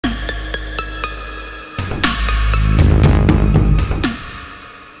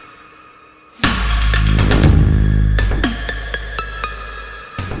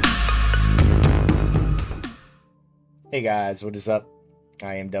Hey guys, what is up?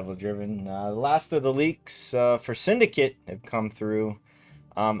 I am DevilDriven. The last of the leaks for Syndicate have come through.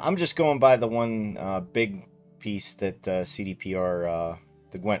 I'm just going by the one big piece that CDPR,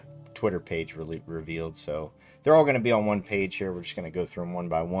 the Gwent Twitter page, really revealed. So they're all going to be on one page here. We're just going to go through them one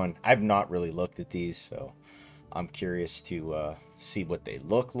by one. I've not really looked at these, so I'm curious to see what they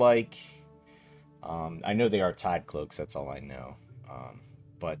look like. I know they are Tide Cloaks, that's all I know.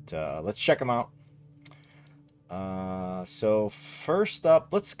 But let's check them out. So first up,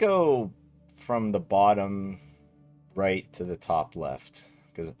 let's go from the bottom right to the top left,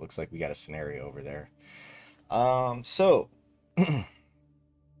 because it looks like we got a scenario over there.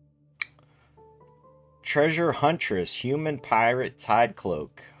 Treasure Huntress, Human Pirate, Tide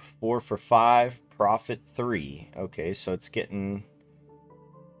Cloak, 4 for 5, Profit 3. Okay, so it's getting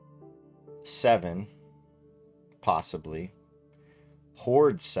 7, possibly.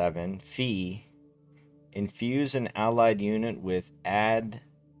 Horde 7, Fee. Infuse an allied unit with add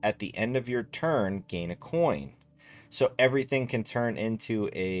at the end of your turn, gain a coin. So everything can turn into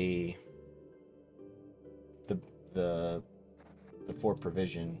a the 4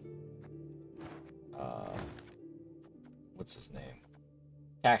 provision what's his name?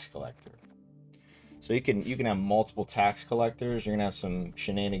 Tax collector. So you can have multiple tax collectors. You're gonna have some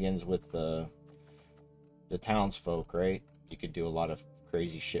shenanigans with the townsfolk, right? You could do a lot of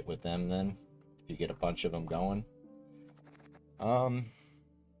crazy shit with them then. You get a bunch of them going. 4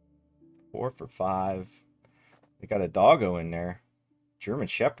 for 5. They got a doggo in there. German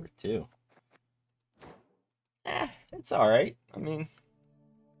Shepherd too. It's all right. I mean,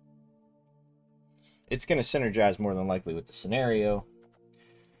 it's gonna synergize more than likely with the scenario.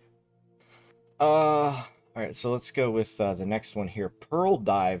 All right. So let's go with the next one here. Pearl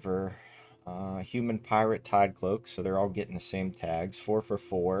Diver, Human Pirate, Tide Cloak. So they're all getting the same tags. 4 for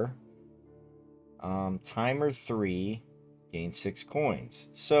 4. Timer 3, gain 6 coins.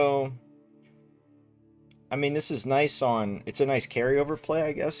 So, I mean, this is nice on, it's a nice carryover play,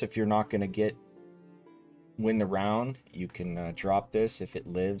 I guess. If you're not going to win the round, you can drop this. If it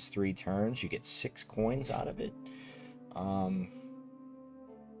lives 3 turns, you get 6 coins out of it. So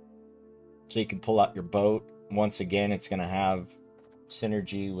you can pull out your boat. Once again, it's going to have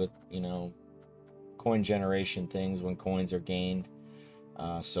synergy with, coin generation things when coins are gained.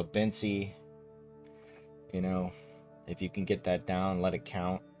 So Bensi, if you can get that down, let it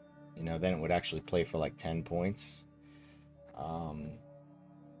count, then it would actually play for like 10 points.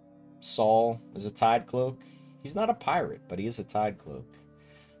 Saul is a Tide Cloak. He's not a pirate, but he is a Tide Cloak.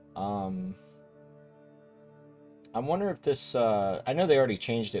 I'm wondering if this, I know they already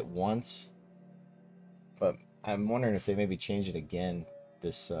changed it once, but I'm wondering if they maybe change it again,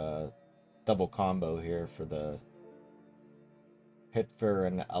 this double combo here for the Hitfer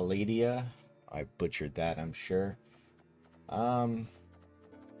and Aledia. I butchered that, I'm sure. I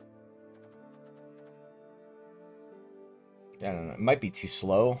don't know. It might be too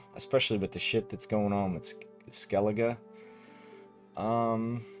slow, especially with the shit that's going on with Skellige.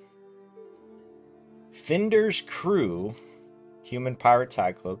 Finder's Crew, Human Pirate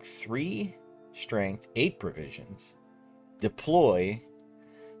Tide Cloak, 3 strength, 8 provisions. Deploy.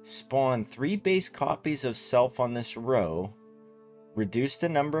 Spawn 3 base copies of self on this row. Reduce the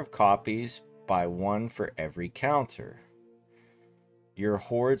number of copies by 1 for every counter. Your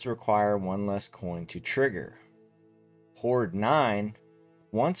hordes require 1 less coin to trigger. Horde 9,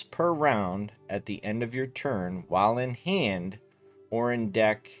 once per round at the end of your turn, while in hand or in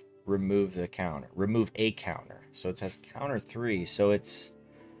deck, remove a counter. So it says counter 3, so it's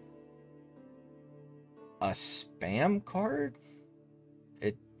a spam card?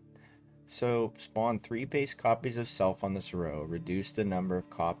 So spawn 3 base copies of self on this row. Reduce the number of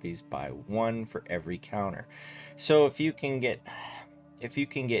copies by 1 for every counter. So if you can get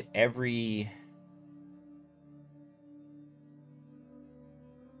every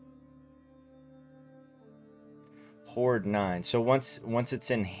Horde 9. So once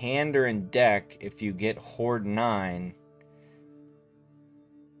it's in hand or in deck, if you get Horde 9,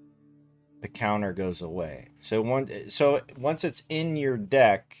 the counter goes away. So once it's in your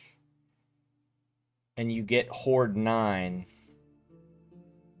deck and you get Horde 9,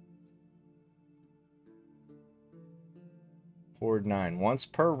 once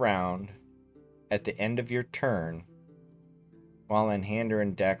per round at the end of your turn, while in hand or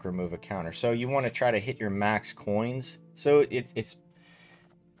in deck, remove a counter. So you want to try to hit your max coins. So it's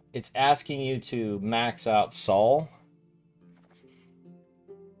asking you to max out Saul,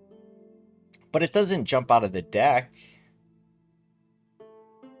 but it doesn't jump out of the deck.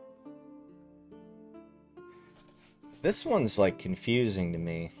 This one's like confusing to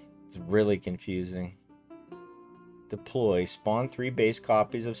me. It's really confusing. Deploy. Spawn 3 base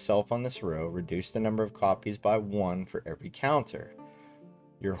copies of self on this row. Reduce the number of copies by 1 for every counter.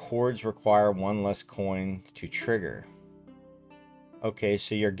 Your hordes require 1 less coin to trigger. Okay,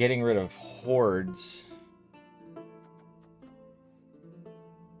 so you're getting rid of hordes.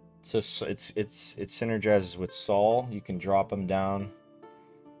 So it synergizes with Saul. You can drop them down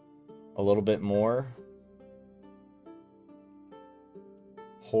a little bit more.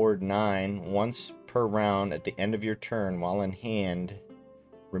 Horde 9. Once per round at the end of your turn while in hand,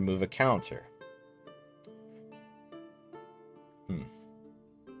 remove a counter.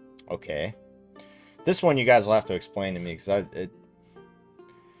 Okay. This one you guys will have to explain to me, because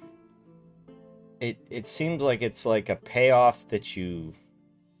it seems like it's like a payoff that you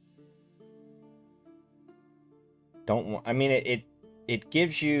don't want. I mean, it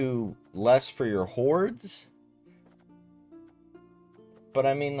gives you less for your hordes, but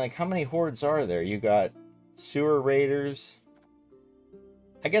I mean, like, how many hordes are there? You got sewer raiders.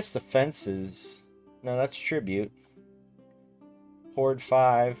 I guess the fences. No, that's tribute. Horde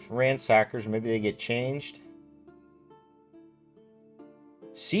 5. Ransackers, maybe they get changed.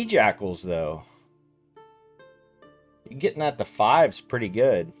 Sea jackals, though. You're getting at the 5's pretty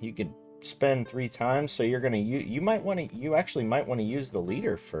good. You could spend 3 times, so you're gonna you actually might want to use the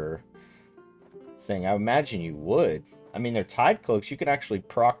leader for thing. I imagine you would. I mean, they're tide cloaks. You could actually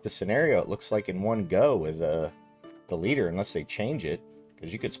proc the scenario, it looks like, in one go with the leader, unless they change it,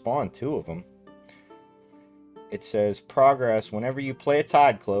 because you could spawn 2 of them. It says progress. Whenever you play a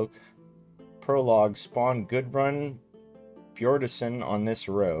tide cloak, prologue, spawn Gudrun Bjordason on this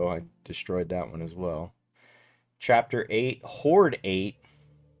row. I destroyed that one as well. Chapter 8, Horde 8.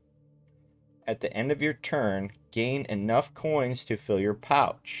 At the end of your turn, gain enough coins to fill your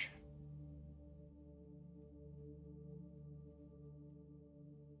pouch.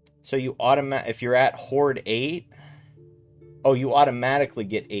 So you if you're at Horde 8, oh, you automatically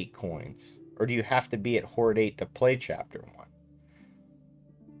get 8 coins. Or do you have to be at Horde 8 to play Chapter 1?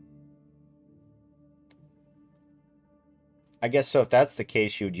 I guess so. If that's the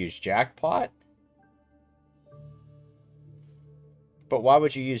case, you would use Jackpot. But why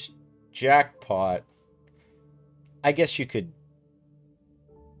would you use Jackpot? I guess you could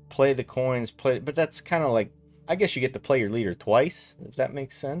play the coins, but that's kind of like, I guess you get to play your leader twice, if that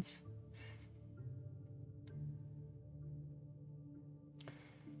makes sense.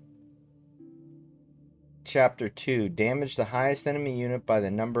 Chapter 2, damage the highest enemy unit by the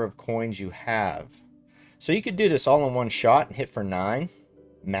number of coins you have. So you could do this all in one shot and hit for 9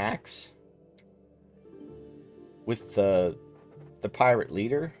 max with the pirate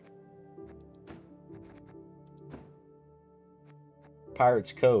leader.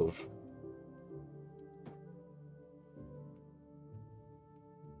 Pirate's Cove.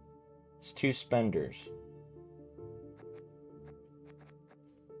 It's 2 spenders.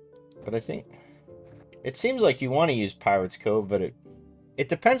 But I think it seems like you want to use Pirate's Cove, but it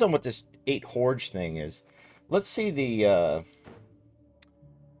depends on what this 8 Horge thing is. Let's see the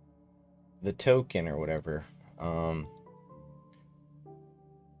token or whatever. Oh,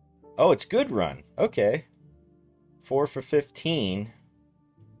 it's Good Run. Okay. 4 for 15.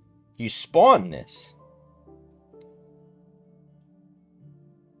 You spawn this.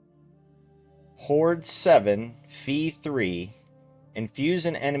 Horde 7, Fee 3. Infuse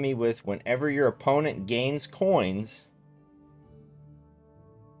an enemy with whenever your opponent gains coins.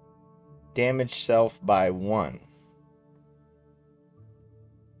 Damage self by 1.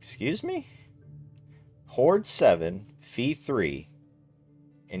 Excuse me? Horde 7, Fee 3.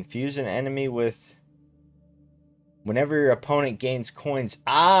 Infuse an enemy with whenever your opponent gains coins.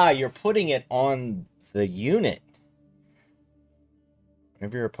 Ah, you're putting it on the unit.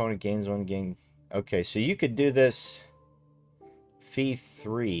 Whenever your opponent gains 1 gain. Okay, so you could do this Fee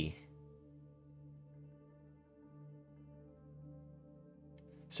 3.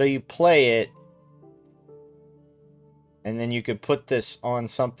 So you play it, and then you could put this on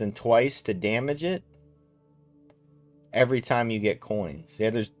something twice to damage it every time you get coins. Yeah,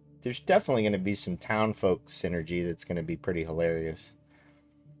 there's definitely going to be some townfolk synergy that's going to be pretty hilarious.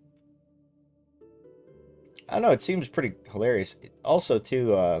 I don't know, it seems pretty hilarious. Also,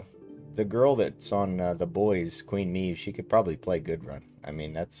 too, the girl that's on The Boys, Queen Meve, she could probably play Good Run. I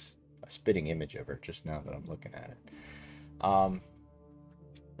mean, that's a spitting image of her just now that I'm looking at it.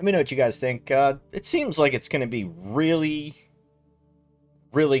 Let me know what you guys think. It seems like it's going to be really,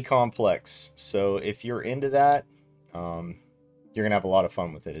 really complex. So if you're into that, you're going to have a lot of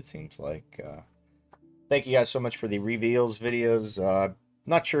fun with it, it seems like. Thank you guys so much for the reveals videos.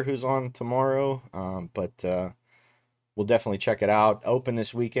 Not sure who's on tomorrow, but we'll definitely check it out. Open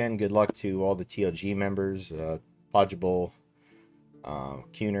this weekend. Good luck to all the TLG members. Podgeable,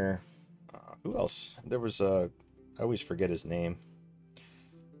 Kuhner. Who else? There was I always forget his name.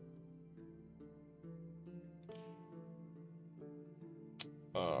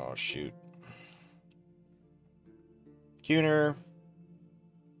 Oh, shoot. Kuhner.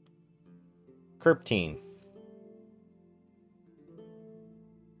 Kerpteen.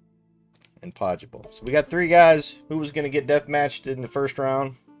 And Podgeable. So we got 3 guys. Who was going to get deathmatched in the first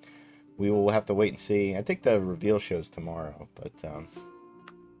round? We will have to wait and see. I think the reveal show's tomorrow. But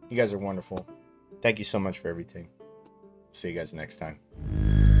you guys are wonderful. Thank you so much for everything. See you guys next time.